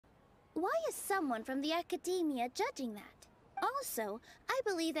Why is someone from the academia judging that? Also, I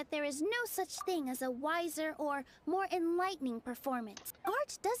believe that there is no such thing as a wiser or more enlightening performance.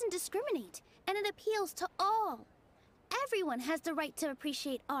 Art doesn't discriminate, and it appeals to all. Everyone has the right to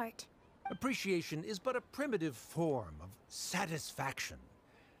appreciate art. Appreciation is but a primitive form of satisfaction.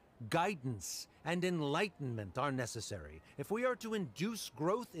 Guidance and enlightenment are necessary if we are to induce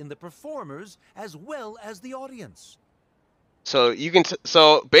growth in the performers as well as the audience. So you can.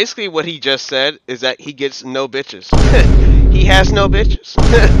 So basically, what he just said is that he gets no bitches. He has no bitches.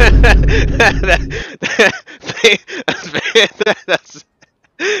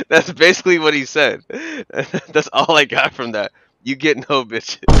 That's basically what he said. That's all I got from that. You get no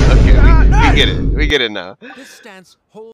bitches. Okay, we get it. We get it now. This stance holds